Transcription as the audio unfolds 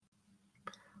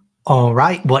All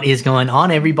right, what is going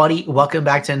on, everybody? Welcome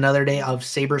back to another day of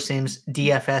SaberSims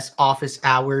DFS office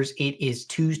hours. It is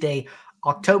Tuesday,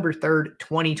 October 3rd,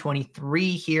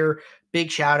 2023 here. Big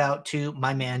shout out to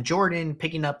my man Jordan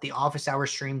picking up the office hour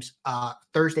streams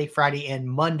Thursday, Friday, and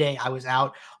Monday. I was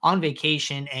out on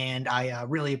vacation, and I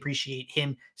really appreciate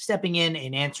him stepping in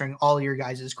and answering all your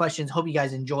guys' questions. Hope you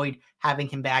guys enjoyed having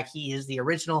him back. He is the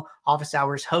original office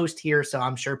hours host here, so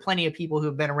I'm sure plenty of people who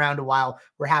have been around a while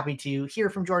were happy to hear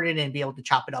from Jordan and be able to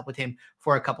chop it up with him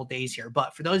for a couple days here.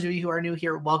 But for those of you who are new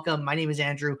here, welcome. My name is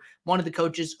Andrew, one of the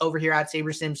coaches over here at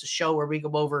SaberSims, a show where we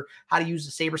go over how to use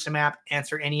the SaberSim app,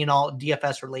 answer any and all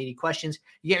DFS related questions.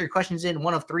 You get your questions in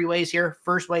one of three ways here.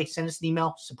 First way, send us an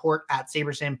email,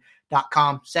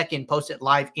 support@sabersim.com. Second, post it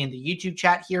live in the YouTube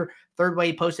chat here. Third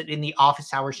way, post it in the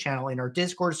office hours channel in our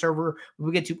Discord server.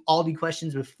 We'll get to all the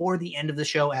questions before the end of the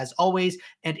show, as always.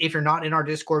 And if you're not in our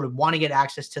Discord and want to get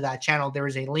access to that channel, there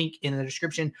is a link in the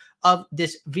description of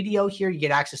this video here. You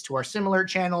get access to our similar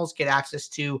channels, get access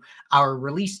to our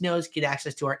release notes, get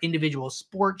access to our individual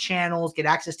sport channels, get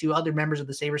access to other members of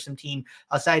the SaberSim team.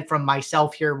 Aside from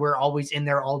myself here, we're always in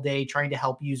there all day trying to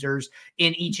help users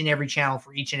in each and every channel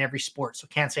for each and every sport. So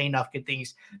can't say enough good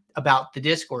things about the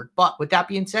Discord. But with that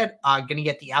being said, I'm going to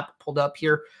get the app pulled up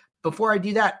here. Before I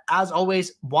do that, as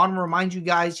always, want to remind you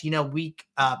guys, week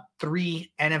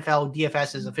 3 NFL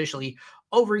DFS is officially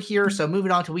over here. So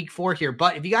moving on to week 4 here.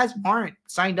 But if you guys aren't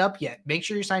signed up yet, make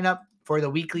sure you sign up for the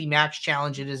weekly max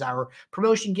challenge. It is our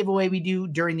promotion giveaway we do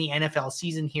during the NFL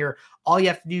season here. All you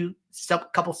have to do, a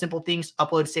couple simple things: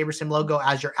 upload SaberSim logo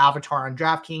as your avatar on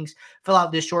DraftKings, fill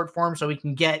out this short form so we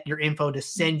can get your info to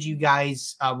send you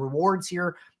guys rewards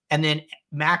here, and then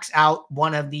max out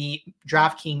one of the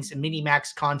DraftKings mini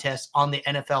max contests on the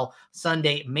NFL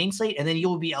Sunday main slate. And then you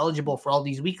will be eligible for all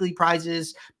these weekly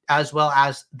prizes as well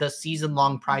as the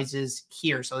season-long prizes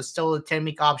here. So it's still a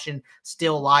 10-week option,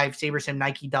 still live. SaberSim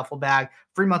Nike duffel bag,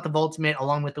 free month of Ultimate,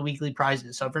 along with the weekly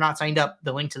prizes. So if you're not signed up,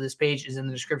 the link to this page is in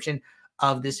the description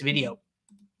of this video.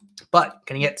 But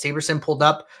going to get SaberSim pulled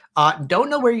up. Don't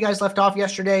know where you guys left off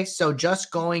yesterday, so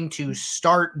just going to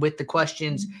start with the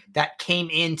questions that came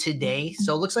in today.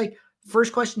 So it looks like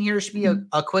first question here should be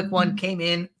a quick one. Came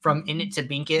in from Init to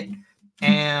Binkit,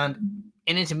 and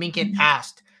Init to Binkit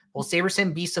asked, will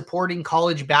SaberSim be supporting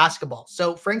college basketball?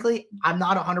 So frankly, I'm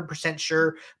not 100%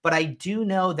 sure, but I do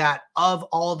know that of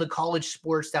all the college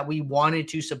sports that we wanted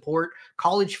to support,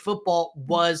 college football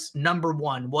was number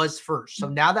one, was first. So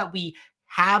now that we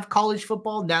have college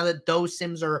football, now that those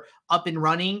sims are up and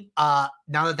running, now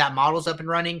that model's up and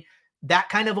running, that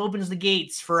kind of opens the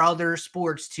gates for other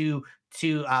sports to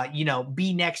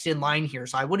be next in line here.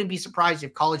 So I wouldn't be surprised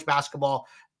if college basketball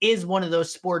is one of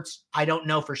those sports. I don't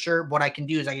know for sure. What I can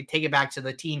do is I can take it back to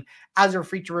the team as a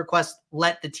feature request,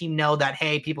 let the team know that,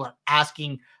 hey, people are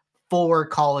asking for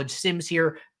college sims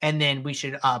here, and then we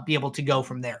should be able to go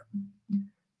from there.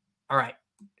 All right.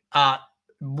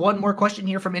 One more question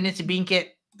here from Init to Binkit.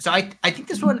 So I think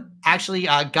this one actually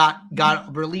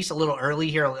got released a little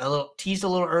early here, teased a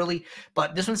little early.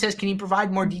 But this one says, can you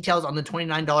provide more details on the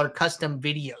 $29 custom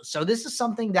videos? So this is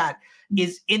something that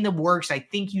is in the works. I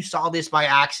think you saw this by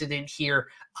accident here.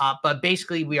 But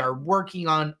basically, we are working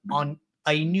on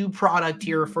a new product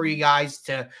here for you guys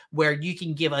to where you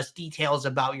can give us details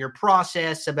about your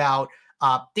process, about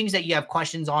things that you have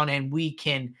questions on, and we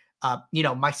can,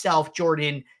 myself,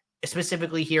 Jordan,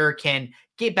 specifically here, can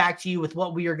get back to you with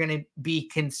what we are going to be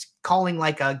calling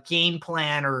like a game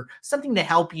plan or something to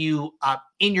help you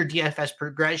in your DFS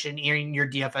progression, in your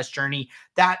DFS journey.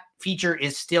 That feature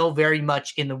is still very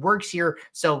much in the works here,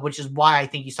 so which is why I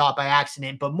think you saw it by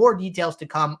accident, but more details to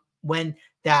come when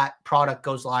that product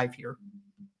goes live here.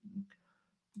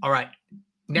 All right,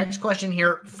 next question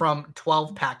here from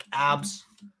 12 Pack Abs.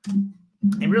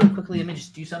 And really quickly, let me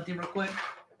just do something real quick.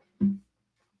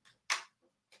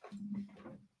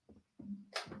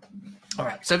 All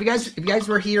right. So if you guys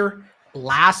were here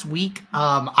last week,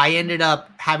 I ended up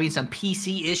having some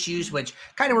PC issues, which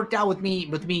kind of worked out with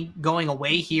me going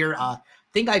away here.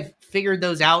 Think I've figured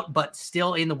those out, but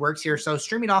still in the works here. So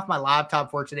streaming off my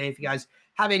laptop for today. If you guys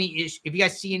have any issues, if you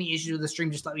guys see any issues with the stream,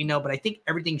 just let me know. But I think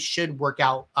everything should work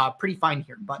out pretty fine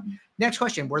here. But next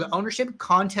question: were the ownership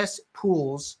contest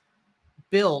pools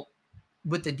built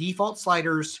with the default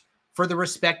sliders for the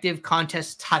respective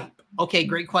contest type? Okay,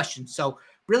 great question. So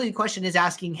really the question is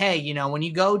asking, hey, when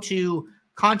you go to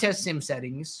contest sim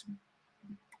settings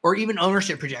or even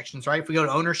ownership projections, right? If we go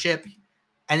to ownership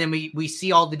and then we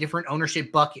see all the different ownership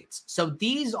buckets. So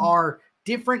these are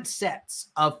different sets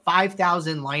of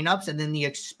 5,000 lineups, and then the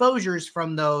exposures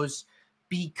from those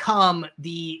become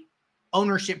the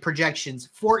ownership projections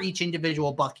for each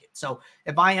individual bucket. So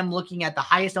if I am looking at the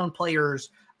highest owned players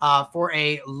for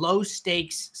a low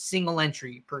stakes single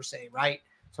entry per se, right?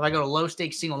 So if I go to low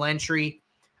stakes single entry,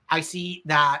 I see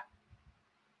that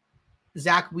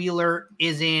Zach Wheeler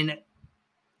is in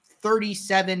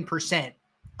 37%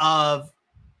 of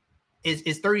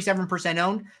is 37%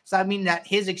 owned. So that means that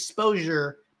his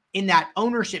exposure in that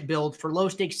ownership build for low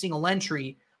stakes single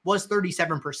entry was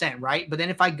 37%, right? But then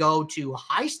if I go to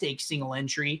high stakes single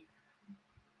entry,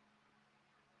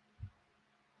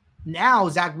 now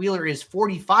Zach Wheeler is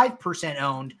 45%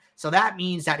 owned. So that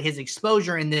means that his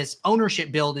exposure in this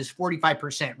ownership build is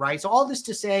 45%, right? So all this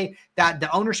to say that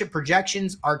the ownership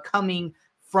projections are coming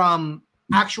from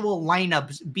actual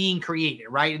lineups being created,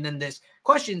 right? And then this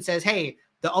question says, hey,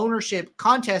 the ownership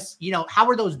contests, how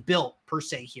are those built per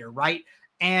se here, right?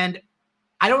 And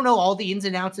I don't know all the ins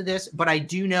and outs of this, but I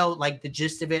do know like the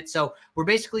gist of it. So we're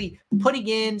basically putting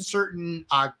in certain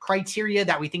criteria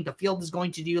that we think the field is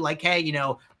going to do. Like, hey,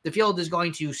 the field is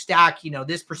going to stack,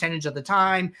 this percentage of the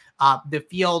time. The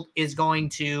field is going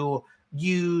to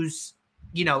use,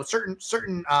 certain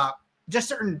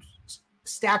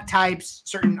stack types,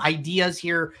 certain ideas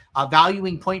here,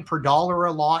 valuing point per dollar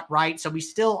a lot, right? So we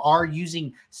still are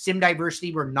using sim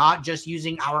diversity. We're not just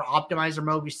using our optimizer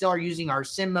mode. We still are using our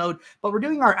sim mode, but we're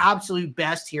doing our absolute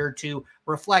best here to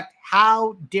reflect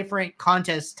how different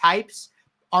contest types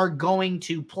are going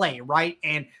to play, right?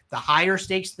 And the higher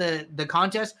stakes the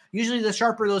contest, usually the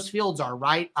sharper those fields are,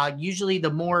 right? Usually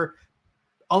the more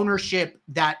ownership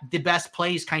that the best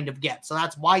plays kind of get. So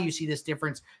that's why you see this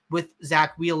difference with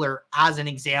Zach Wheeler as an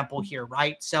example here,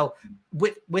 right? So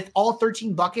with all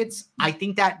 13 buckets, I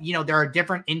think that, there are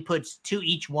different inputs to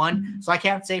each one. So I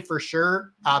can't say for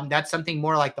sure. That's something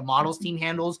more like the models team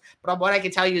handles. But what I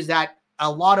can tell you is that a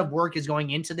lot of work is going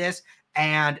into this.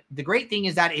 And the great thing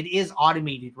is that it is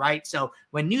automated, right? So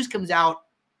when news comes out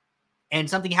and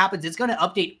something happens, it's going to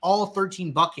update all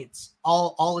 13 buckets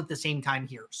all at the same time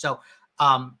here. So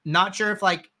not sure if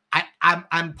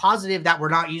I'm positive that we're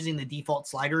not using the default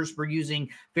sliders. We're using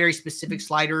very specific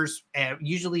sliders,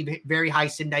 usually very high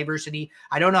sim diversity.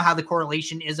 I don't know how the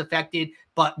correlation is affected,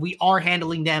 but we are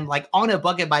handling them like on a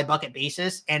bucket by bucket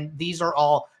basis. And these are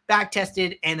all back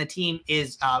tested and the team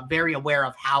is very aware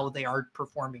of how they are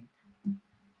performing.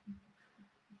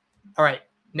 All right.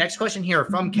 Next question here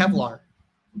from Kevlar.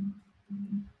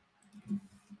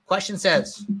 Question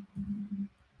says,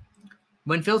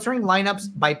 when filtering lineups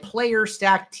by player,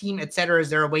 stack, team, etc., is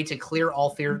there a way to clear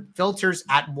all filters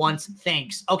at once?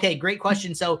 Thanks. Okay, great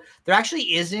question. So there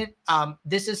actually isn't.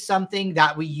 This is something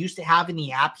that we used to have in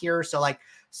the app here. So like,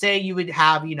 say you would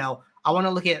have, I want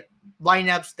to look at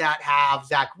lineups that have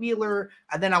Zach Wheeler,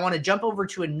 and then I want to jump over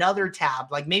to another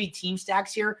tab, like maybe team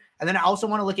stacks here, and then I also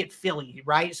want to look at Philly,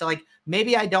 right? So like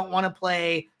maybe I don't want to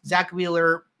play Zach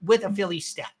Wheeler with a Philly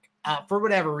stack. For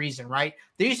whatever reason, right?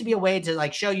 There used to be a way to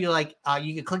like show you like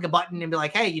you could click a button and be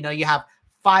like, hey, you have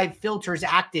 5 filters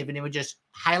active and it would just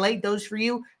highlight those for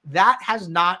you. That has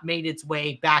not made its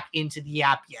way back into the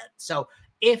app yet. So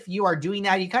if you are doing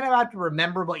that, you kind of have to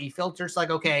remember what you filter. It's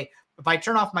like, okay, if I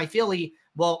turn off my Philly,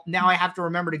 well, now I have to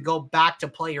remember to go back to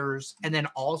players and then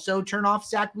also turn off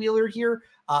Zach Wheeler here.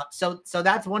 So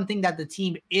that's one thing that the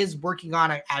team is working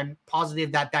on. I'm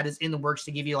positive that is in the works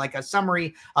to give you like a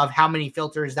summary of how many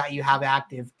filters that you have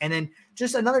active. And then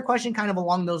just another question kind of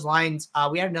along those lines.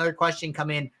 We had another question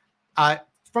come in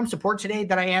from support today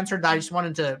that I answered that I just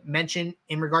wanted to mention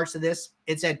in regards to this.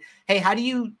 It said, hey, how do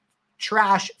you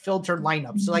trash filtered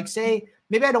lineups? So like say,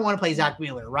 maybe I don't want to play Zach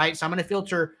Wheeler, right? So I'm going to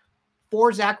filter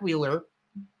for Zach Wheeler.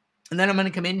 And then I'm going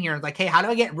to come in here and like, hey, how do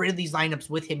I get rid of these lineups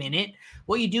with him in it?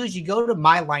 What you do is you go to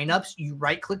my lineups, you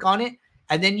right click on it,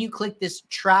 and then you click this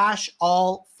trash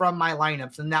all from my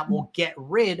lineups. And that will get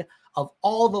rid of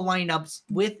all the lineups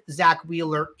with Zach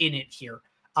Wheeler in it here.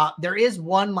 There is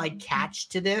one like catch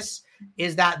to this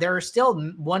is that there are still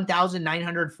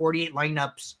 1,948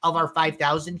 lineups of our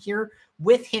 5,000 here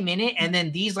with him in it. And then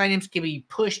these lineups can be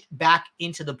pushed back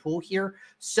into the pool here.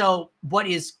 So what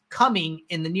is coming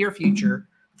in the near future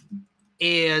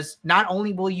is not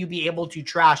only will you be able to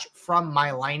trash from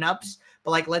my lineups, but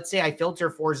like, let's say I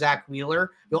filter for Zach Wheeler,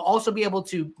 you'll also be able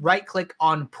to right click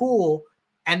on pool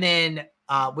and then,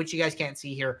 which you guys can't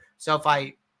see here. So if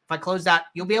I close that,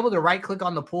 you'll be able to right click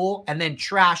on the pool and then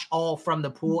trash all from the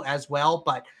pool as well.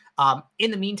 But in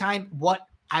the meantime, what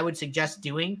I would suggest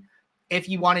doing if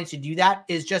you wanted to do that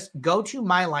is just go to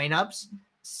my lineups,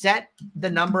 set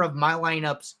the number of my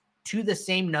lineups to the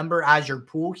same number as your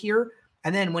pool here.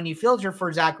 And then when you filter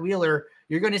for Zach Wheeler,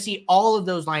 you're going to see all of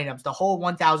those lineups, the whole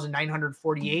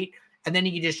 1,948. and then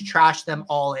you can just trash them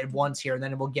all at once here, and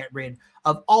then it will get rid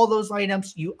of all those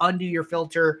lineups. You undo your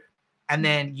filter, and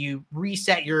then you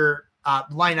reset your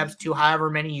lineups to however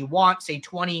many you want, say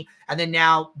 20, and then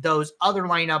now those other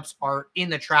lineups are in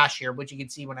the trash here, which you can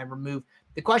see when I remove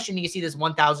the question. You can see this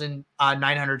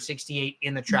 1,968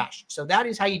 in the trash. So that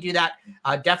is how you do that.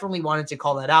 Definitely wanted to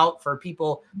call that out for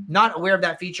people not aware of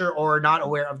that feature or not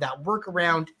aware of that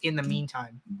workaround in the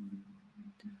meantime.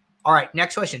 All right,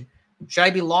 next question. Should I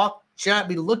be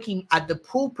looking at the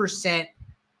pool percent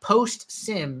post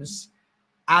sims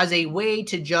as a way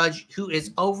to judge who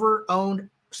is over-owned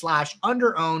 /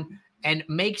 under-owned and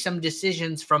make some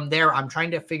decisions from there? I'm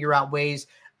trying to figure out ways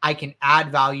I can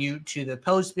add value to the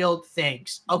post build.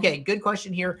 Thanks. Okay, good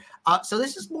question here. So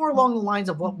this is more along the lines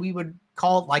of what we would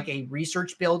call like a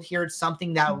research build here. It's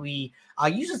something that we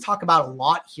usually talk about a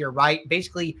lot here, right?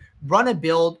 Basically, run a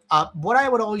build. What I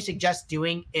would always suggest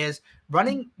doing is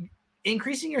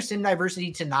increasing your sim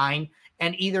diversity to 9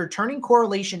 and either turning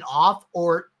correlation off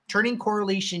or turning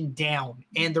correlation down.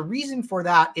 And the reason for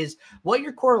that is what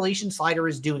your correlation slider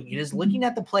is doing. It is looking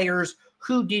at the players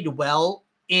who did well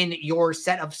in your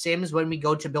set of sims when we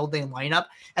go to building a lineup.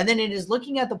 And then it is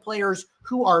looking at the players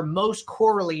who are most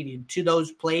correlated to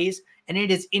those plays. And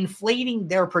it is inflating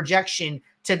their projection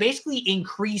to basically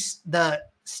increase the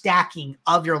stacking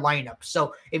of your lineup.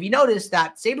 So if you notice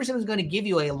that SaberSim is going to give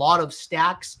you a lot of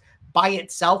stacks by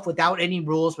itself without any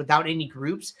rules, without any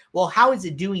groups. Well, how is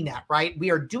it doing that, right?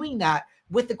 We are doing that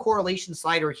with the correlation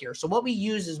slider here. So what we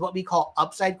use is what we call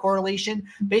upside correlation.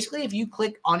 Basically, if you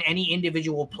click on any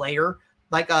individual player,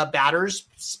 like batters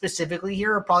specifically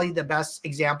here are probably the best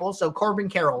example. So Corbin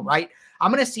Carroll, right? I'm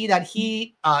going to see that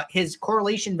his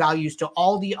correlation values to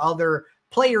all the other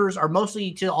players are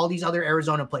mostly to all these other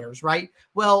Arizona players, right?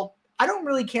 Well, I don't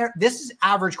really care. This is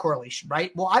average correlation,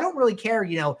 right? Well, I don't really care.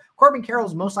 Corbin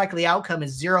Carroll's most likely outcome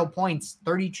is 0 points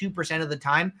 32% of the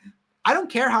time. I don't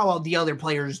care how the other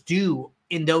players do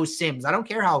in those sims. I don't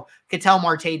care how Ketel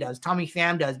Marte does, Tommy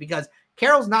Pham does, because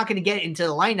Carroll's not going to get into the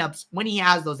lineups when he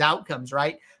has those outcomes,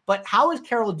 right? But how is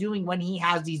Carroll doing when he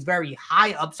has these very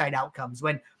high upside outcomes,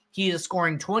 when he is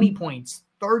scoring 20 points,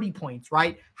 30 points,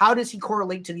 right? How does he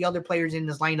correlate to the other players in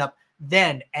his lineup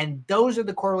then? And those are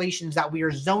the correlations that we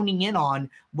are zoning in on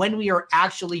when we are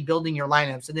actually building your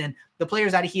lineups. And then the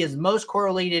players that he is most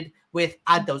correlated with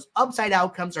at those upside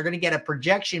outcomes are going to get a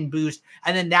projection boost.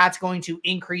 And then that's going to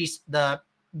increase the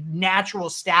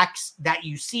natural stacks that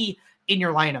you see in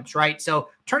your lineups, right? So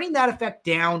turning that effect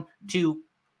down to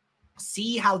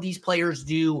see how these players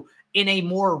do in a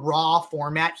more raw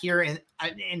format here and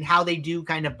how they do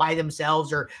kind of by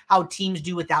themselves or how teams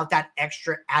do without that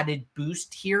extra added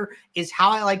boost here is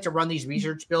how I like to run these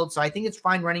research builds. So I think it's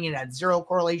fine running it at 0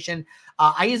 correlation.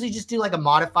 I usually just do like a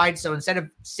modified. So instead of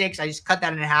 6, I just cut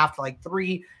that in half to like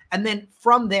 3. And then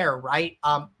from there, right?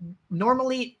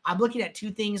 Normally I'm looking at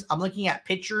 2 things. I'm looking at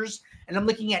pitchers and I'm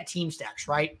looking at team stacks,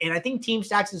 right? And I think team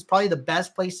stacks is probably the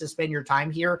best place to spend your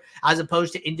time here as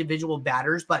opposed to individual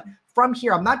batters. But from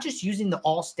here, I'm not just using the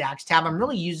all stacks tab. I'm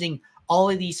really using all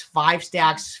of these 5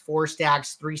 stacks, 4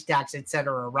 stacks, 3 stacks,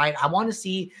 etc. Right? I want to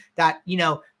see that,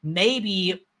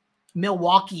 maybe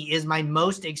Milwaukee is my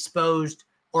most exposed,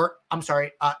 or I'm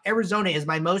sorry, Arizona is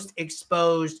my most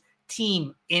exposed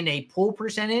team in a pool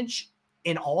percentage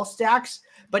in all stacks.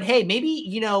 But hey,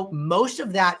 maybe, most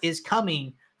of that is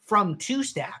coming from 2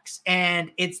 stacks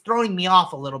and it's throwing me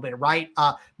off a little bit, right?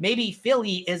 Maybe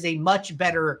Philly is a much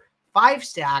better 5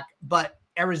 stack, but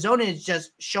Arizona is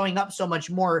just showing up so much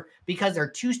more because their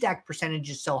 2 stack percentage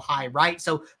is so high, right?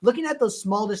 So looking at those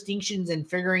small distinctions and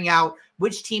figuring out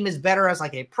which team is better as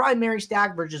like a primary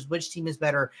stack versus which team is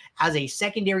better as a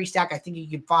secondary stack, I think you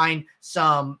can find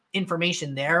some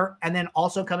information there. And then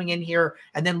also coming in here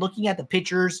and then looking at the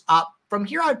pitchers. From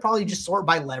here, I'd probably just sort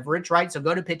by leverage, right? So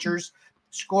go to pitchers,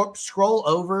 scroll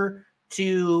over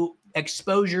to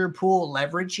exposure pool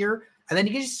leverage here. And then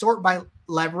you can just sort by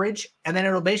leverage, and then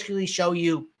it'll basically show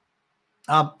you,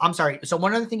 So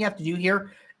one other thing you have to do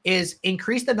here is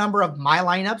increase the number of my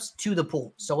lineups to the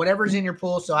pool. So whatever's in your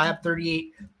pool. So I have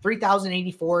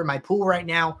 3,084 in my pool right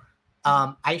now.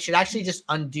 I should actually just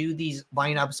undo these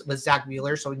lineups with Zach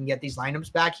Wheeler so we can get these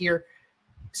lineups back here.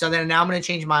 So then now I'm going to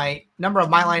change my number of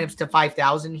my lineups to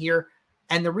 5,000 here.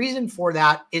 And the reason for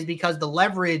that is because the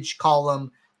leverage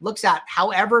column looks at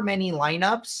however many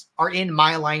lineups are in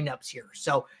my lineups here.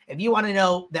 So if you want to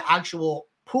know the actual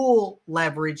pool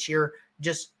leverage here,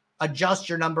 just adjust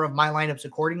your number of my lineups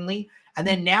accordingly. And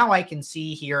then now I can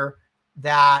see here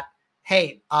that,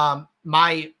 hey,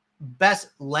 my best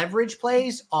leverage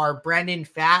plays are Brandon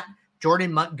Pfaadt,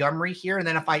 Jordan Montgomery here. And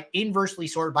then if I inversely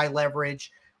sort by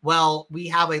leverage, Well, we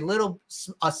have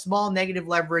a small negative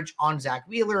leverage on Zach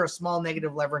Wheeler, a small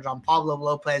negative leverage on Pablo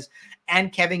Lopez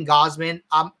and Kevin Gausman.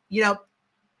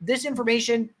 This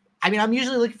information, I mean, I'm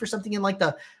usually looking for something in like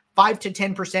the 5 to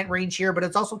 10% range here, but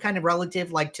it's also kind of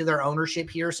relative like to their ownership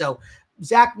here. So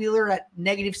Zach Wheeler at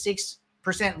negative 6%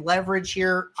 leverage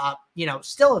here,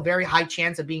 still a very high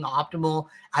chance of being optimal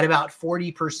at about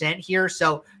 40% here.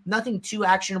 So nothing too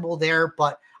actionable there,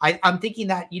 but I'm thinking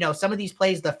that, some of these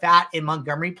plays, the Fat and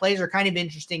Montgomery plays are kind of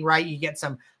interesting, right? You get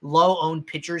some low owned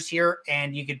pitchers here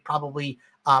and you could probably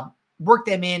work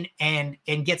them in and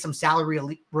get some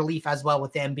salary relief as well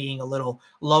with them being a little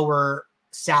lower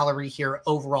salary here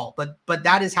overall. But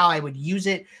that is how I would use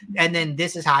it. And then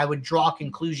this is how I would draw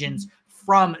conclusions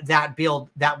from that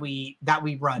build that we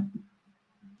run.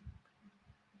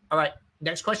 All right.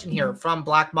 Next question here from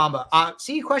Black Mamba.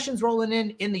 See questions rolling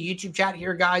in the YouTube chat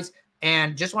here, guys.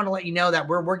 And just want to let you know that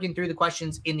we're working through the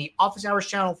questions in the Office Hours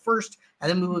channel first, and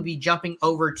then we will be jumping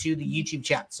over to the YouTube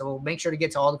chat. So we'll make sure to get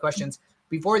to all the questions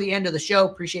before the end of the show.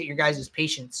 Appreciate your guys'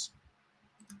 patience.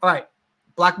 All right.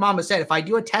 Black Mamba said, if I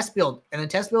do a test build and the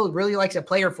test build really likes a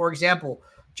player, for example,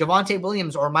 Javonte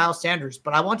Williams or Miles Sanders,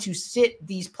 but I want to sit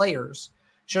these players,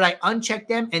 should I uncheck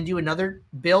them and do another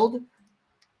build?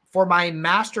 For my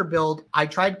master build, I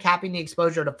tried capping the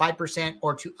exposure to 5%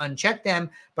 or to uncheck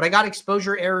them, but I got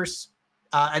exposure errors.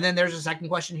 And then there's a second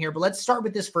question here, but let's start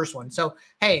with this first one. So,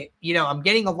 hey, I'm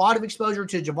getting a lot of exposure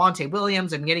to Javonte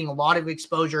Williams. I'm getting a lot of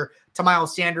exposure to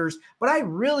Miles Sanders, but I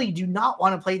really do not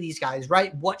want to play these guys,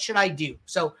 right? What should I do?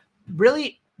 So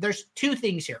really, there's two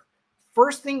things here.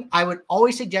 First thing I would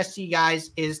always suggest to you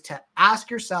guys is to ask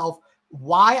yourself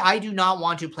why I do not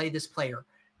want to play this player.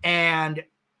 And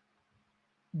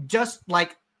just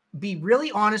like be really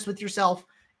honest with yourself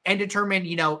and determine,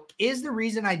 is the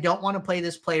reason I don't want to play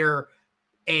this player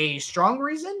a strong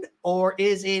reason or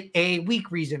is it a weak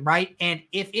reason, right? And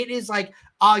if it is like,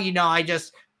 I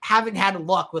just haven't had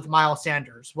luck with Miles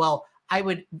Sanders, well, I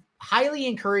would highly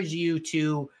encourage you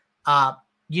to,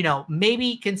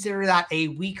 maybe consider that a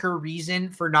weaker reason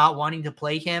for not wanting to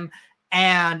play him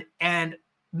and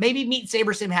maybe meet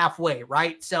SaberSim halfway,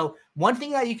 right? So one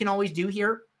thing that you can always do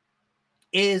here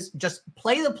is just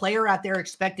play the player at their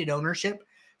expected ownership.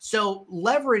 So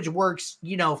leverage works,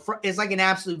 is like an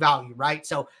absolute value, right?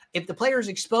 So if the player's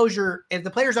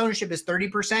ownership is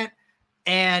 30%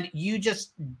 and you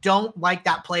just don't like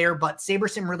that player, but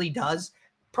SaberSim really does,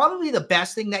 probably the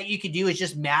best thing that you could do is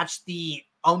just match the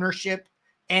ownership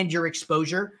and your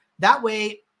exposure. That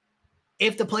way,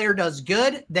 if the player does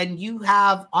good, then you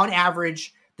have on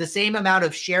average the same amount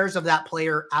of shares of that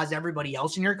player as everybody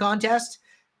else in your contest.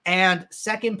 And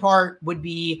second part would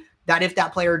be that if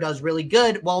that player does really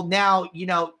good, well, now,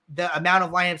 the amount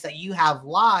of lineups that you have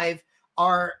live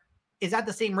is at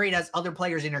the same rate as other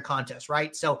players in your contest,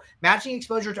 right? So matching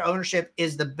exposure to ownership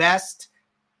is the best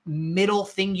middle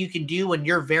thing you can do when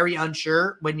you're very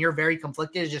unsure, when you're very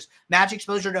conflicted, is just match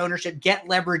exposure to ownership, get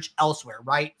leverage elsewhere,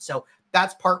 right? So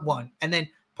that's part one. And then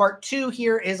part two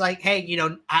here is like, hey,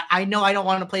 I know I don't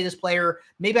want to play this player.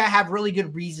 Maybe I have really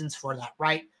good reasons for that,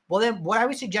 right? Well, then what I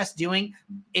would suggest doing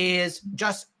is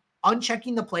just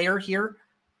unchecking the player here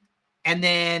and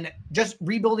then just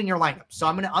rebuilding your lineup. So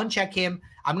I'm going to uncheck him.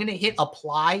 I'm going to hit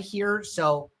apply here.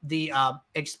 So the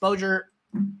exposures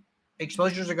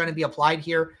are going to be applied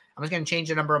here. I'm just going to change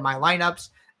the number of my lineups.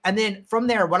 And then from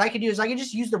there, what I can do is I can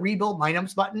just use the rebuild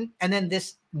lineups button. And then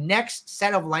this next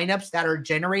set of lineups that are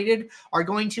generated are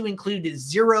going to include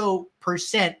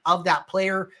 0% of that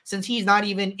player since he's not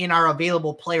even in our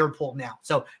available player pool now.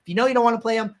 So if you don't want to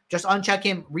play him, just uncheck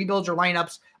him, rebuild your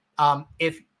lineups.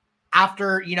 If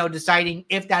after, deciding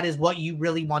if that is what you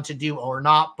really want to do or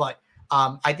not. But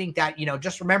I think that,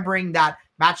 just remembering that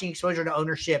matching exposure to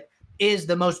ownership is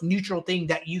the most neutral thing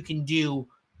that you can do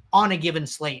on a given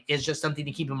slate is just something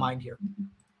to keep in mind here.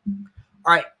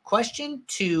 All right. Question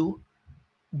 2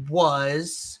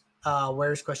 was,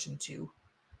 where's question 2?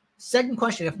 Second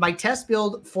question. If my test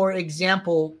build, for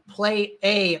example, play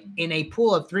A in a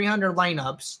pool of 300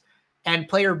 lineups and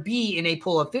player B in a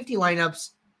pool of 50 lineups,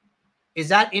 is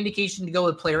that indication to go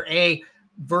with player A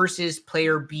versus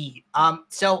player B?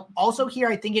 So also here,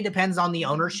 I think it depends on the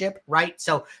ownership, right?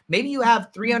 So maybe you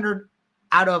have 300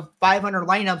 out of 500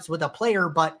 lineups with a player,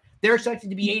 but they're expected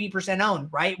to be 80% owned,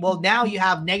 right? Well, now you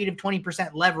have negative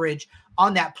 20% leverage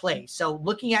on that play. So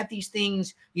looking at these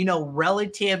things,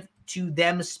 relative to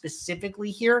them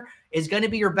specifically here is going to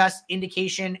be your best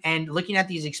indication. And looking at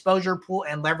these exposure pool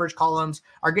and leverage columns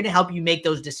are going to help you make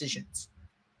those decisions.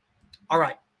 All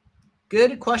right.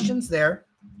 Good questions there.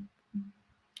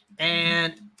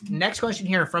 And next question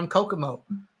here from Kokomo.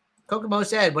 Kokomo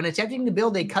said, when attempting to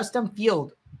build a custom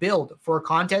field build for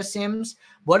contest sims.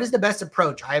 What is the best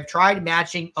approach? I have tried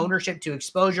matching ownership to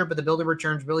exposure, but the builder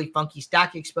returns really funky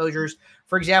stack exposures.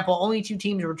 For example, only 2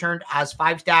 teams returned as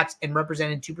 5 stacks and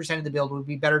represented 2% of the build. Would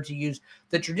be better to use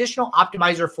the traditional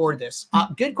optimizer for this.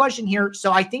 Good question here.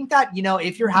 So I think that,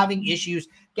 if you're having issues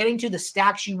getting to the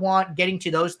stacks you want, getting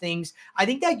to those things, I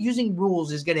think that using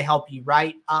rules is going to help you,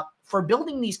 right? For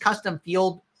building these custom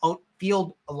field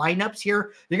lineups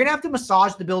here, you're going to have to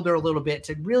massage the builder a little bit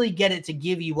to really get it to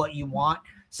give you what you want.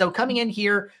 So coming in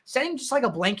here, setting just like a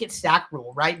blanket stack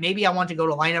rule, right? Maybe I want to go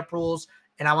to lineup rules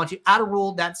and I want to add a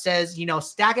rule that says,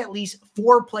 stack at least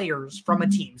 4 players from a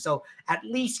team. So at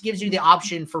least gives you the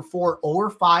option for 4 or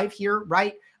 5 here,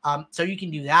 right? So you can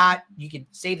do that. You can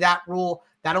save that rule.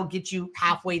 That'll get you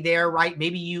halfway there, right?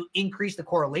 Maybe you increase the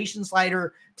correlation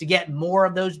slider to get more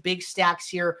of those big stacks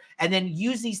here, and then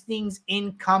use these things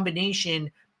in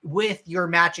combination with your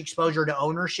match exposure to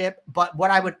ownership. But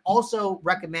what I would also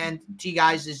recommend to you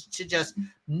guys is to just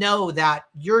know that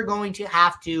you're going to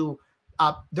have to,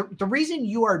 the reason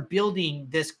you are building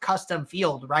this custom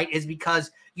field, right, is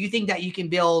because you think that you can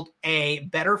build a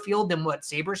better field than what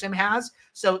SaberSim has.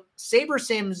 So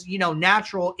SaberSim's,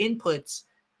 natural inputs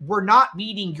were not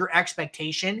meeting your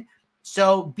expectation.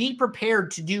 So be prepared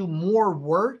to do more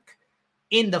work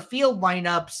in the field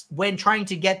lineups when trying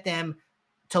to get them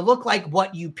to look like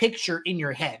what you picture in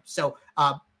your head. So,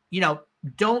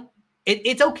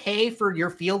 it's okay for your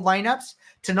field lineups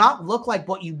to not look like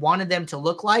what you wanted them to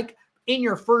look like in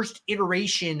your first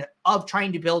iteration of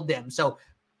trying to build them. So,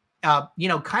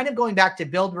 kind of going back to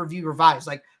build, review, revise,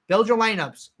 like build your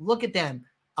lineups, look at them,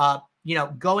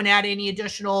 go and add any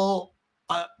additional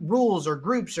rules or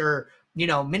groups or,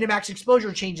 minimax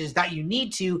exposure changes that you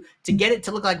need to get it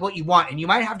to look like what you want. And you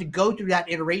might have to go through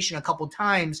that iteration a couple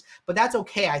times, but that's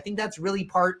okay. I think that's really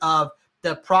part of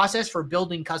the process for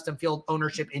building custom field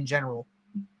ownership in general.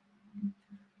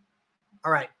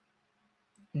 All right.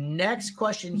 Next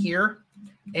question here.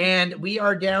 And we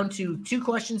are down to 2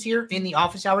 questions here in the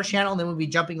office hours channel. And then we'll be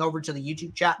jumping over to the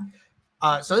YouTube chat.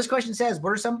 So this question says,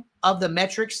 what are some of the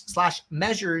metrics /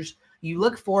 measures you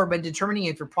look for when determining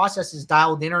if your process is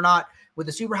dialed in or not? With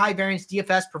the super high variance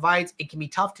DFS provides, it can be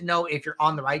tough to know if you're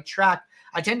on the right track.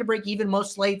 I tend to break even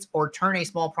most slates or turn a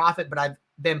small profit, but I've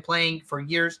been playing for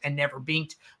years and never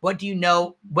binked. What do you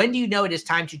know? When do you know it is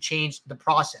time to change the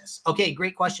process? Okay,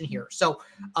 great question here. So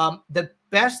the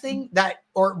best thing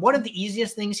or one of the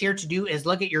easiest things here to do is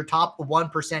look at your top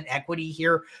 1% equity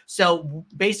here. So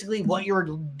basically what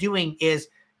you're doing is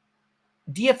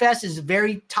DFS is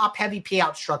very top heavy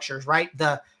payout structures, right?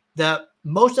 The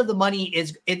most of the money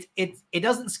is it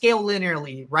doesn't scale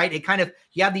linearly, right? It kind of,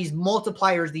 you have these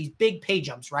multipliers, these big pay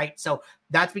jumps, right? So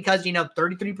that's because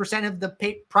 33% of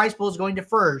the prize pool is going to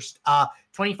first,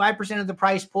 25% of the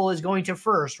prize pool is going to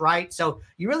first, right? So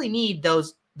you really need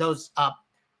those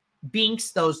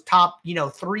binks, those top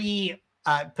 3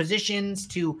 positions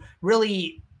to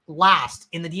really last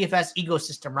in the DFS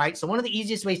ecosystem, right? So one of the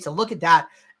easiest ways to look at that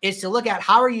is to look at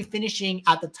how are you finishing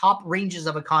at the top ranges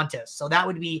of a contest. So that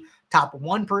would be top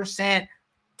 1%,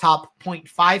 top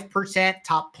 0.5%,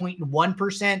 top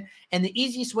 0.1%. And the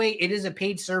easiest way, it is a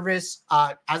paid service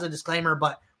as a disclaimer,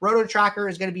 but Roto Tracker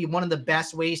is going to be one of the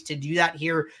best ways to do that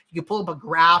here. You can pull up a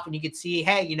graph and you can see,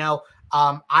 hey,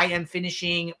 I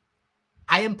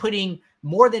am putting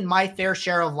more than my fair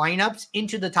share of lineups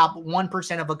into the top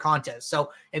 1% of a contest.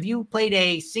 So if you played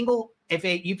if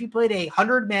you played a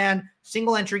 100-man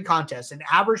single entry contest, an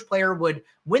average player would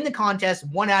win the contest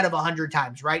 1 out of 100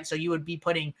 times, right? So you would be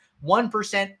putting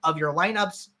 1% of your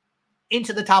lineups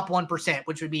into the top 1%,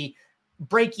 which would be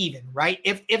break even, right?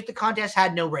 If the contest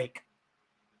had no rake.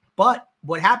 But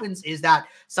what happens is that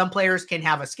some players can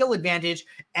have a skill advantage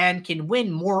and can win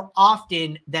more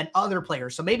often than other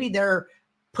players. So maybe they're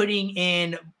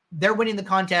winning the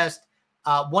contest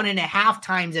 1.5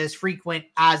 times as frequent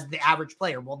as the average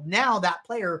player. Well, now that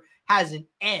player has an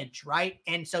edge, right?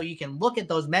 And so you can look at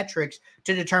those metrics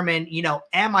to determine,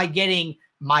 am I getting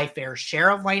my fair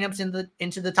share of lineups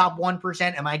into the top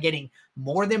 1%? Am I getting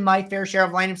more than my fair share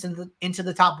of lineups into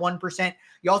the top 1%?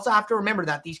 You also have to remember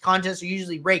that these contests are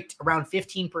usually raked around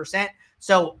 15%.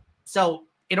 So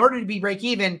in order to be break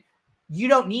even, you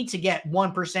don't need to get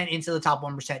 1% into the top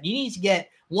 1%. You need to get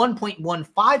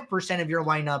 1.15% of your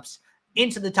lineups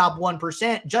into the top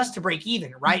 1% just to break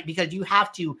even, right? Because you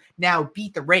have to now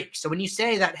beat the rake. So when you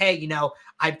say that, hey,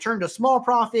 I've turned a small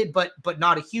profit, but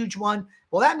not a huge one,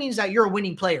 well, that means that you're a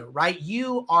winning player, right?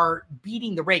 You are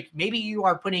beating the rake. Maybe you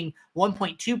are putting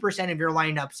 1.2% of your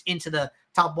lineups into the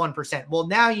top 1%. Well,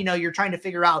 now, you're trying to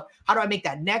figure out, how do I make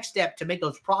that next step to make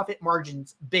those profit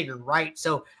margins bigger, right?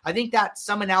 So I think that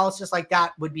some analysis like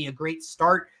that would be a great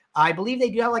start. I believe they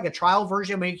do have like a trial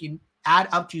version where you can add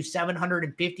up to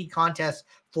 750 contests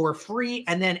for free.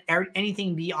 And then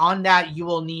anything beyond that, you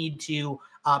will need to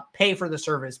pay for the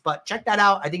service. But check that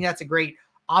out. I think that's a great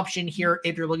option here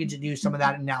if you're looking to do some of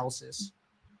that analysis.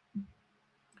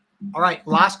 All right,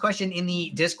 last question in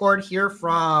the Discord here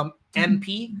from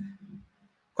MP.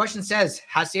 Question says,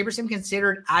 has SaberSim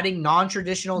considered adding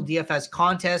non-traditional DFS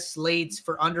contest slates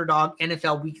for underdog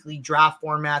NFL weekly draft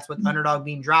formats, with underdog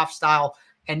being draft style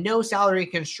and no salary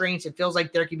constraints? It feels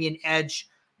like there could be an edge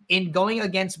in going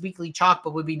against weekly chalk,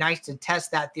 but would be nice to test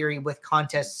that theory with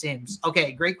contest sims.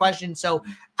 Okay, great question. So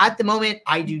at the moment,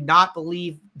 I do not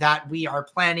believe that we are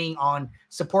planning on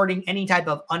supporting any type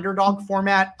of underdog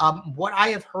format. What I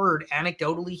have heard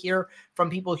anecdotally here from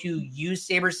people who use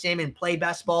SaberSim and play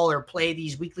best ball or play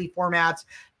these weekly formats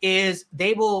is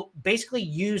they will basically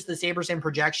use the SaberSim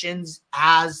projections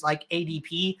as like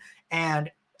ADP and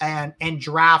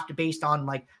draft based on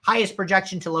like highest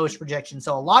projection to lowest projection.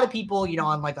 So a lot of people,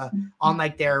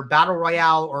 on their battle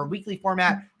royale or weekly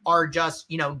format are just,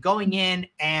 going in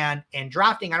and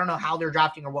drafting. I don't know how they're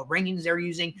drafting or what rankings they're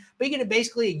using, but you're going to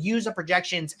basically use the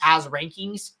projections as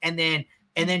rankings and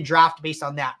then draft based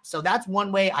on that. So that's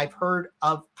one way I've heard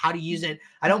of how to use it.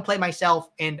 I don't play myself,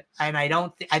 and I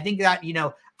think that,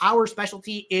 our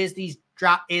specialty is these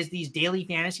daily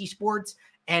fantasy sports,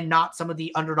 and not some of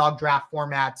the underdog draft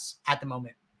formats at the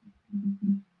moment.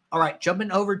 All right,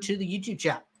 jumping over to the YouTube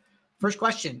chat. First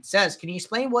question says, can you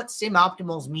explain what sim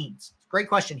optimals means? Great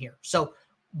question here. So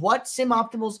what sim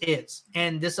optimals is,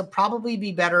 and this will probably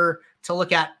be better to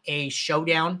look at a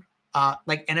showdown,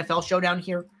 like NFL showdown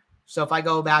here. So if I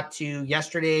go back to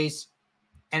yesterday's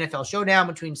NFL showdown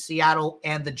between Seattle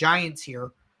and the Giants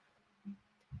here,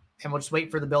 and we'll just wait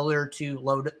for the builder to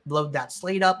load that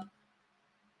slate up.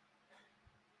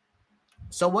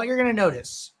 So what you're going to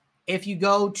notice if you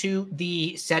go to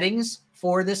the settings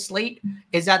for this slate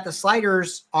is that the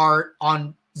sliders are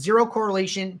on 0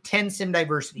 correlation, 10 sim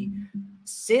diversity.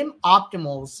 Sim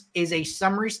optimals is a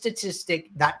summary statistic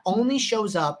that only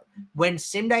shows up when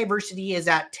sim diversity is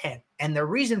at 10. And the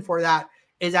reason for that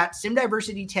is that sim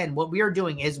diversity 10, what we are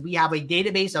doing is we have a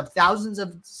database of thousands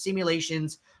of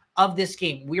simulations of this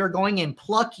game. We are going and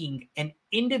plucking an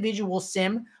individual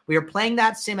sim. We are playing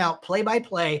that sim out play by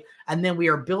play, and then we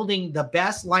are building the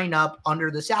best lineup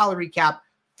under the salary cap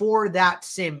for that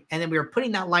sim. And then we are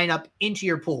putting that lineup into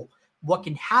your pool. What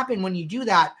can happen when you do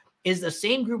that is the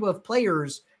same group of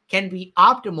players can be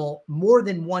optimal more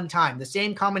than one time, the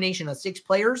same combination of 6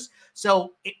 players.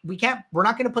 So we're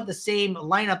not going to put the same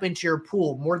lineup into your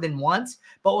pool more than once,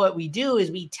 but what we do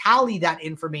is we tally that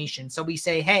information. So we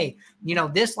say, hey,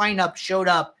 this lineup showed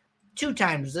up 2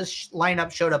 times, this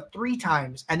lineup showed up 3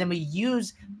 times. And then we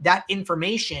use that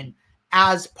information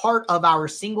as part of our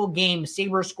single game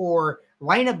Saber score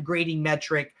lineup grading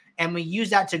metric. And we use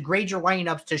that to grade your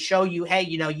lineups to show you, hey,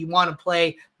 you want to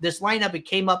play this lineup. It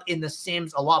came up in the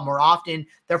sims a lot more often.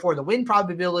 Therefore, the win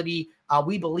probability,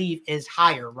 we believe, is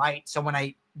higher, right? So when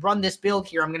I run this build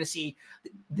here, I'm going to see,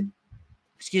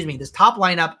 this top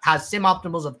lineup has sim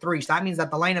optimals of 3. So that means that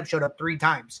the lineup showed up 3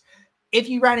 times. If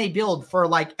you ran a build for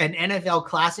like an NFL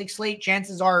classic slate,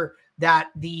 chances are that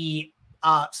the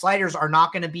sliders are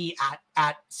not going to be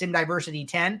at sim diversity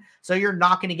 10. So you're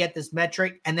not going to get this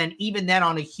metric. And then even then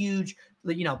on a huge,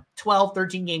 12,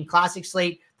 13 game classic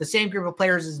slate, the same group of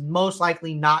players is most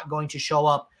likely not going to show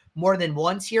up more than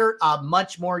once here.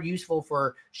 Much more useful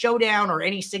for showdown or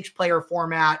any 6-player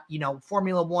format,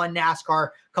 Formula One, NASCAR,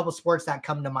 a couple sports that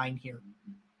come to mind here.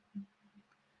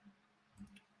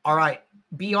 All right.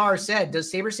 BR said,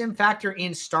 does SaberSim factor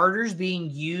in starters being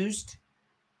used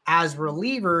as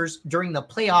relievers during the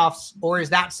playoffs, or is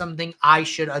that something I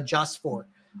should adjust for?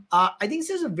 I think this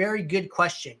is a very good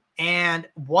question. And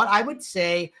what I would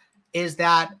say is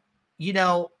that,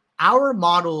 our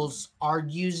models are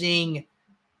using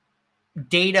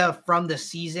data from the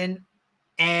season.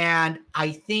 And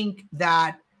I think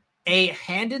that a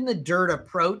hand in the dirt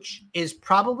approach is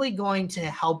probably going to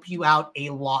help you out a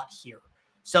lot here.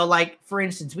 So like, for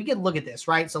instance, we could look at this,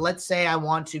 right? So let's say I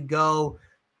want to go,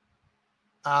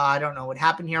 I don't know what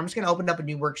happened here. I'm just going to open up a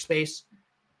new workspace.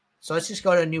 So let's just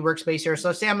go to a new workspace here.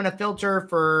 So say I'm going to filter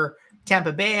for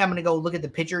Tampa Bay. I'm going to go look at the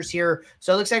pitchers here.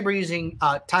 So it looks like we're using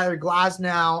Tyler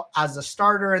Glasnow as a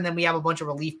starter, and then we have a bunch of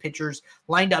relief pitchers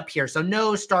lined up here. So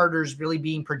no starters really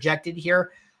being projected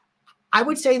here. I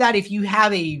would say that if you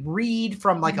have a read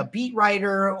from like a beat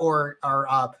writer or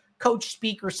a coach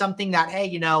speak or something that,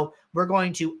 hey, we're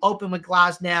going to open with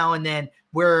Glasnow, and then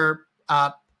we're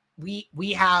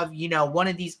we have, one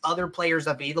of these other players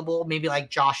available, maybe like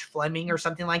Josh Fleming or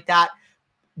something like that,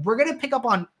 we're going to pick up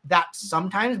on that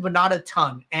sometimes, but not a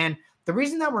ton. And the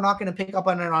reason that we're not going to pick up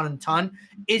on it on a ton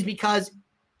is because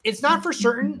it's not for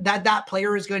certain that that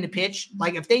player is going to pitch.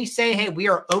 Like if they say, hey, we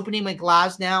are opening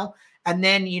McGlass now, and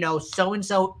then,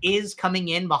 so-and-so is coming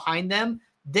in behind them,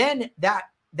 then that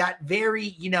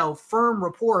very, firm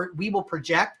report we will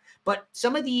project. But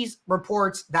some of these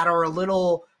reports that are a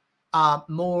little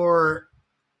more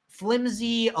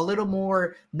flimsy, a little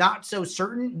more not so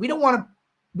certain, we don't want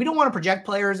to project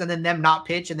players and then them not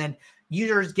pitch, and then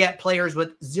users get players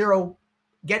with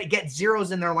get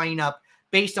zeros in their lineup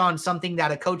based on something that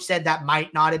a coach said that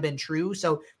might not have been true.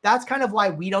 So that's kind of why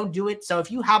we don't do it. So if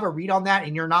you have a read on that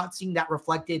and you're not seeing that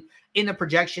reflected in the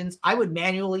projections, I would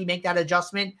manually make that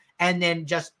adjustment and then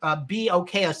just be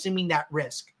okay assuming that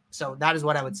risk. So that is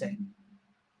what I would say.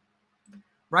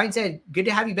 Ryan said, good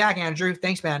to have you back, Andrew.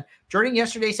 Thanks, man. Jordan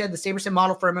yesterday said the SaberSim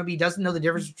model for MLB doesn't know the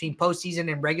difference between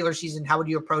postseason and regular season. How would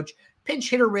you approach pinch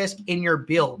hitter risk in your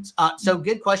builds? So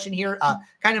good question here.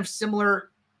 Kind of similar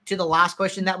to the last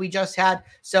question that we just had.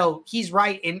 So he's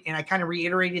right. And I kind of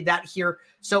reiterated that here.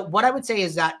 So what I would say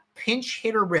is that pinch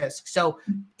hitter risk. So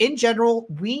in general,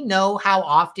 we know how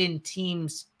often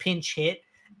teams pinch hit,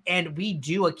 and we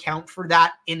do account for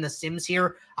that in the sims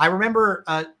here. I remember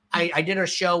I did a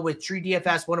show with True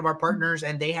DFS, one of our partners,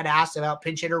 and they had asked about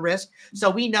pinch hitter risk.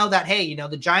 So we know that, hey,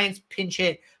 the Giants pinch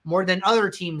hit more than other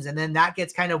teams, and then that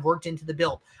gets kind of worked into the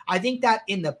build. I think that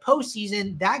in the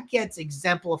postseason, that gets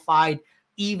exemplified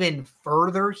even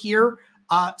further here.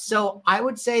 So I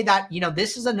would say that,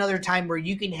 this is another time where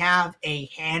you can have a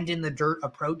hand in the dirt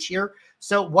approach here.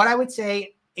 So what I would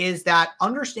say is that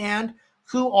understand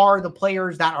who are the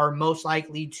players that are most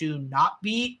likely to not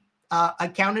be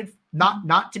accounted,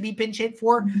 not to be pinch hit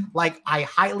for. Like I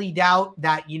highly doubt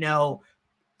that,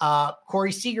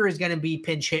 Corey Seager is going to be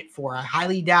pinch hit for. I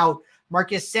highly doubt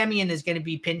Marcus Semien is going to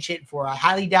be pinch hit for. I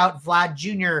highly doubt Vlad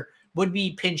Jr. would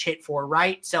be pinch hit for,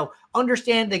 right? So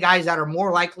understand the guys that are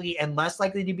more likely and less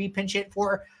likely to be pinch hit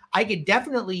for. I could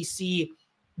definitely see,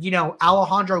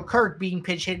 Alejandro Kirk being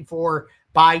pinch hit for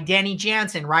by Danny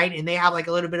Jansen, right? And they have like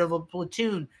a little bit of a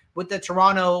platoon with the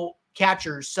Toronto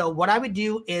catchers. So what I would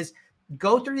do is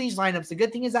go through these lineups. The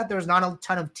good thing is that there's not a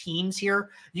ton of teams here.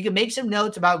 You can make some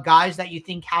notes about guys that you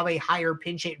think have a higher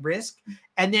pinch hit risk,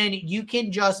 and then you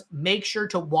can just make sure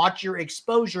to watch your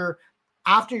exposure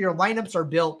after your lineups are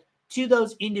built to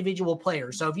those individual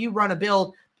players. So if you run a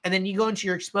build and then you go into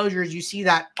your exposures, you see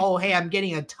that, oh, hey, I'm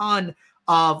getting a ton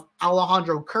of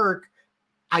Alejandro Kirk.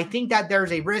 I think that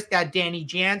there's a risk that Danny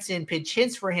Jansen pinch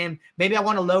hits for him. Maybe I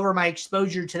want to lower my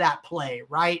exposure to that play,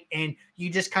 right? And you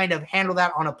just kind of handle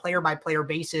that on a player-by-player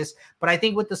basis. But I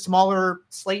think with the smaller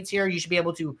slates here, you should be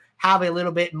able to have a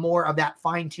little bit more of that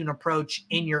fine-tune approach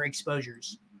in your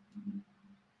exposures.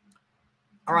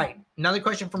 All right, another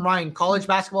question from Ryan. College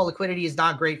basketball liquidity is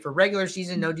not great for regular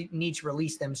season. No need to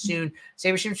release them soon.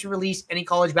 SaberSim should release any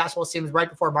college basketball sims right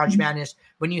before March Madness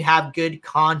when you have good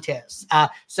contests.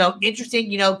 So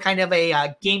interesting, kind of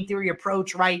a game theory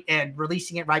approach, right? And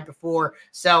releasing it right before.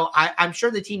 So I'm sure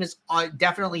the team is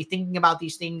definitely thinking about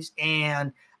these things,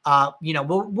 and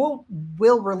we'll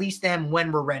release them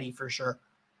when we're ready for sure.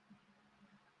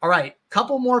 All right,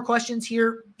 couple more questions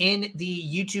here in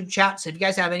the YouTube chat. So if you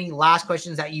guys have any last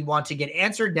questions that you want to get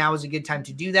answered, now is a good time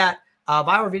to do that.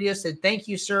 Viral Video said, thank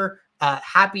you, sir.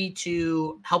 Happy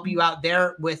to help you out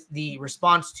there with the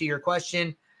response to your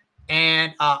question.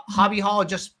 And Hobby Hall,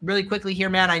 just really quickly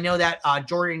here, man, I know that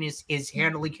Jordan is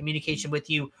handling communication with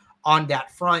you on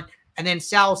that front. And then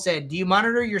Sal said, do you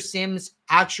monitor your Sims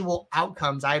actual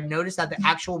outcomes? I have noticed that the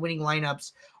actual winning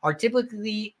lineups are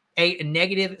typically a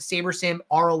negative SaberSim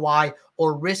ROI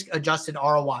or risk-adjusted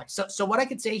ROI. So what I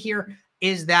could say here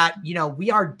is that, we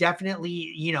are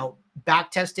definitely,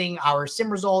 back testing our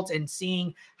sim results and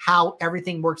seeing how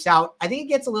everything works out. I think it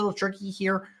gets a little tricky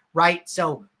here, right?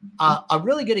 So a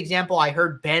really good example I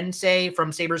heard Ben say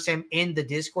from SaberSim in the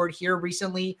Discord here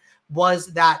recently was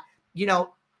that,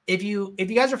 if you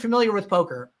guys are familiar with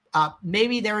poker,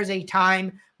 maybe there is a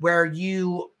time where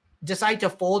you decide to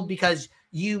fold because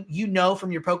you from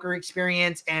your poker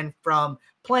experience and from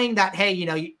playing that, hey,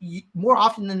 you more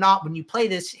often than not, when you play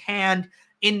this hand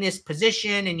in this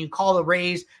position and you call a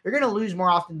raise, you're going to lose more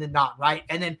often than not, right?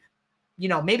 And then,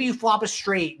 maybe you flop a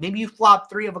straight, maybe you flop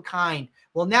three of a kind.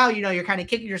 Well, now, you're kind of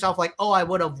kicking yourself like, oh, I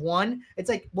would have won. It's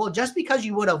like, well, just because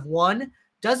you would have won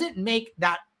doesn't make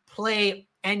that play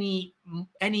any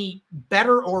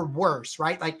better or worse,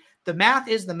 right? Like the math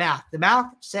is the math. The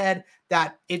math said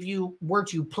that if you were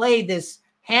to play this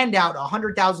hand out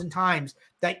 100,000 times,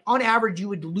 that on average you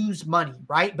would lose money,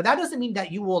 right? But that doesn't mean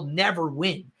that you will never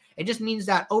win. It just means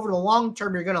that over the long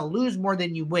term, you're going to lose more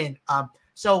than you win.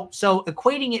 So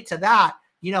equating it to that,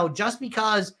 just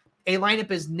because a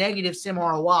lineup is negative sim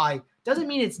ROI doesn't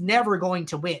mean it's never going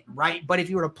to win, right? But if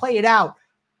you were to play it out,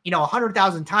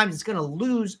 100,000 times, it's going to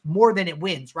lose more than it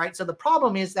wins, right? So the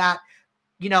problem is that,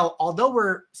 although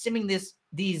we're simming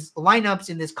these lineups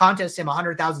in this contest sim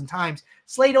 100,000 times,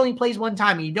 Slate only plays one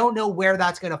time, and you don't know where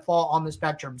that's going to fall on the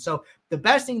spectrum. So the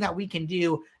best thing that we can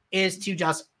do is to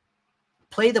just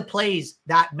play the plays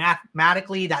that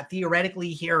mathematically, that theoretically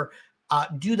here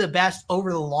do the best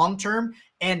over the long term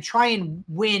and try and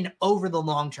win over the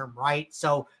long term, right?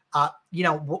 So,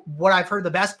 what I've heard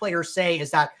the best players say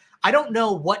is that I don't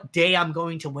know what day I'm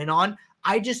going to win on.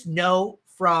 I just know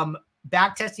from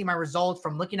back testing my results,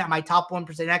 from looking at my top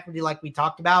 1% equity like we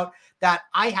talked about, that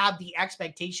I have the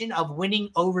expectation of winning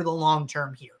over the long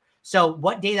term here. So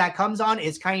what day that comes on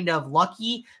is kind of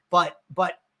lucky, but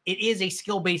it is a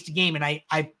skill-based game, and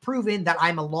I've proven that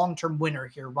I'm a long-term winner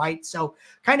here, right? So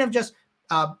kind of just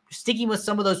sticking with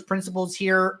some of those principles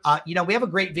here. We have a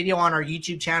great video on our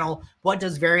YouTube channel. What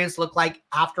does variance look like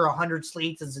after 100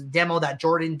 slates? It's a demo that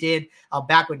Jordan did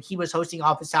back when he was hosting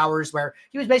office hours, where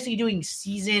he was basically doing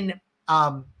season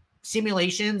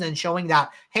simulations and showing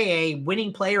that, hey, a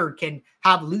winning player can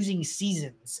have losing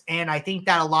seasons. And I think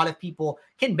that a lot of people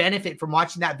can benefit from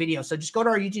watching that video. So just go to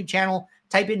our YouTube channel,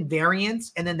 type in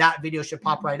variance, and then that video should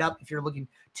pop right up if you're looking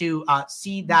to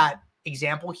see that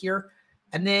example here.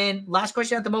 And then last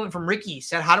question at the moment from Ricky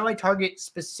said, how do I target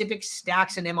specific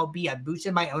stacks in MLB? I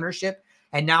boosted my ownership,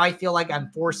 and now I feel like I'm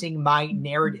forcing my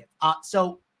narrative.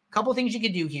 So a couple things you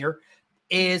could do here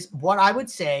is, what I would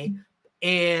say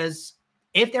is,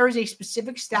 if there is a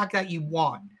specific stack that you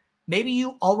want, maybe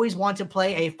you always want to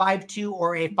play a 5-2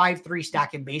 or a 5-3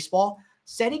 stack in baseball,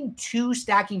 setting 2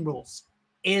 stacking rules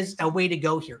is a way to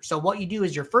go here. So what you do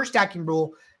is, your first stacking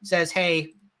rule says,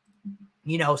 hey,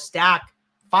 stack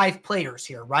 5 players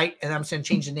here, right? And I'm just going to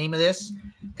change the name of this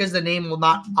because the name will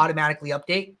not automatically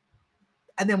update.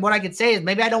 And then what I could say is,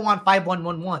 maybe I don't want 5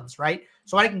 1-1-1s, right?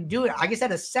 So what I can do, I can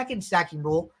set a second stacking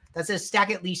rule that says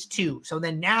stack at least 2. So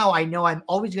then now I know I'm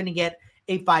always going to get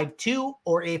a 5-2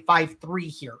 or a 5-3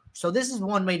 here. So this is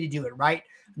one way to do it, right?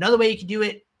 Another way you can do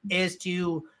it is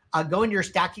to go into your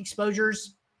stack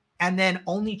exposures and then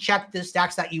only check the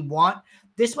stacks that you want.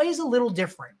 This way is a little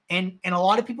different. And a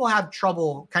lot of people have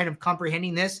trouble kind of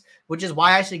comprehending this, which is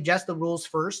why I suggest the rules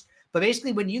first. But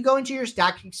basically, when you go into your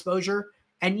stack exposure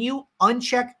and you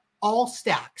uncheck all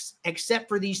stacks except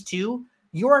for these 2,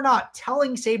 you are not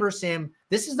telling SaberSim,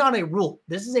 this is not a rule.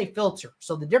 This is a filter.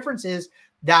 So the difference is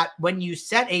that when you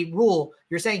set a rule,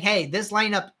 you're saying, hey, this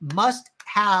lineup must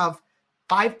have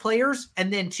 5 players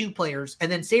and then 2 players.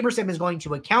 And then SaberSim is going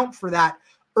to account for that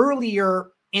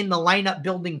earlier in the lineup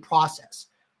building process.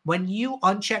 When you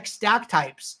uncheck stack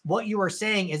types, what you are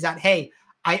saying is that, hey,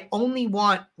 I only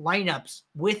want lineups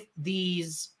with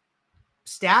these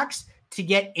stacks to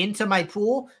get into my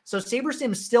pool. So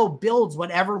SaberSim still builds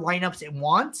whatever lineups it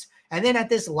wants. And then at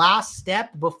this last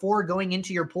step before going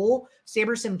into your pool,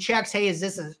 SaberSim checks, hey, is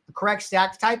this a correct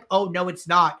stack type? Oh, no, it's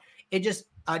not. It just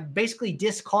basically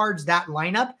discards that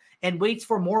lineup and waits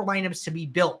for more lineups to be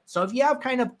built. So if you have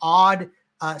kind of odd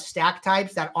stack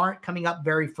types that aren't coming up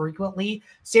very frequently,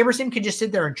 SaberSim can just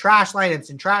sit there and trash lineups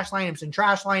and trash lineups and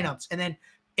trash lineups. And then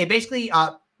it basically,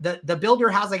 the builder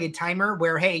has like a timer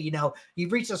where, hey,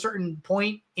 you've reached a certain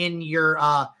point in your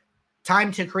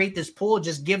time to create this pool.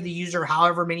 Just give the user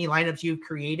however many lineups you've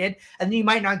created. And then you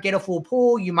might not get a full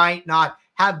pool. You might not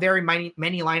have very many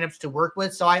lineups to work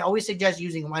with. So I always suggest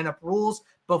using lineup rules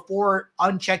before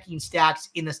unchecking stacks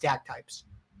in the stack types.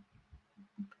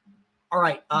 All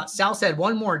right. Sal said,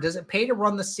 one more. Does it pay to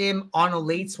run the sim on a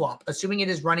late swap, assuming it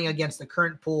is running against the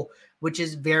current pool, which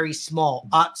is very small?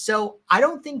 So I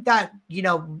don't think that,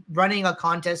 running a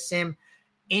contest sim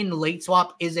in late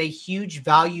swap is a huge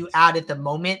value add at the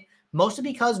moment, mostly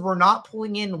because we're not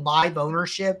pulling in live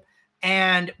ownership,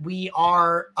 and we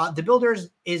are, the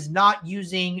builders is not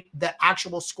using the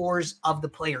actual scores of the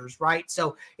players, right?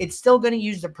 So it's still going to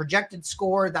use the projected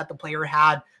score that the player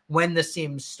had when the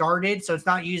sim started. So it's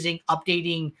not using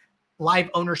updating live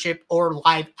ownership or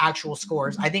live actual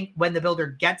scores. I think when the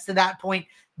builder gets to that point,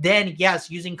 then yes,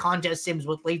 using contest sims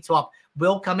with late swap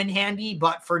will come in handy.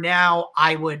 But for now,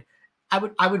 I would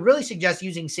really suggest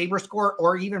using SaberScore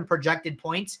or even projected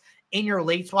points in your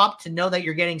late swap to know that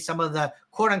you're getting some of the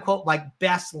quote unquote like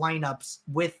best lineups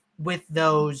with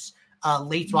those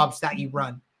late swaps that you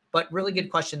run. But really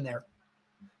good question there.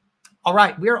 All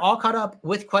right, we are all caught up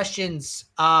with questions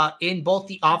in both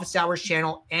the Office Hours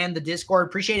channel and the Discord.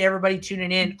 Appreciate everybody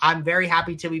tuning in. I'm very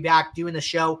happy to be back doing the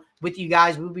show with you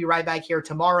guys. We'll be right back here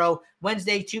tomorrow,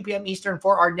 Wednesday, 2 p.m. Eastern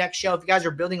for our next show. If you guys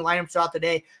are building lineups throughout the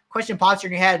day, question pops in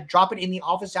your head, drop it in the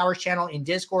Office Hours channel in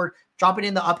Discord, drop it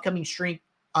in the upcoming stream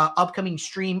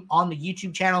on the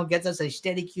YouTube channel. Gets us a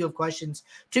steady queue of questions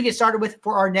to get started with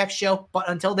for our next show. But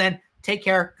until then, take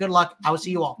care. Good luck. I will see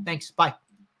you all. Thanks. Bye.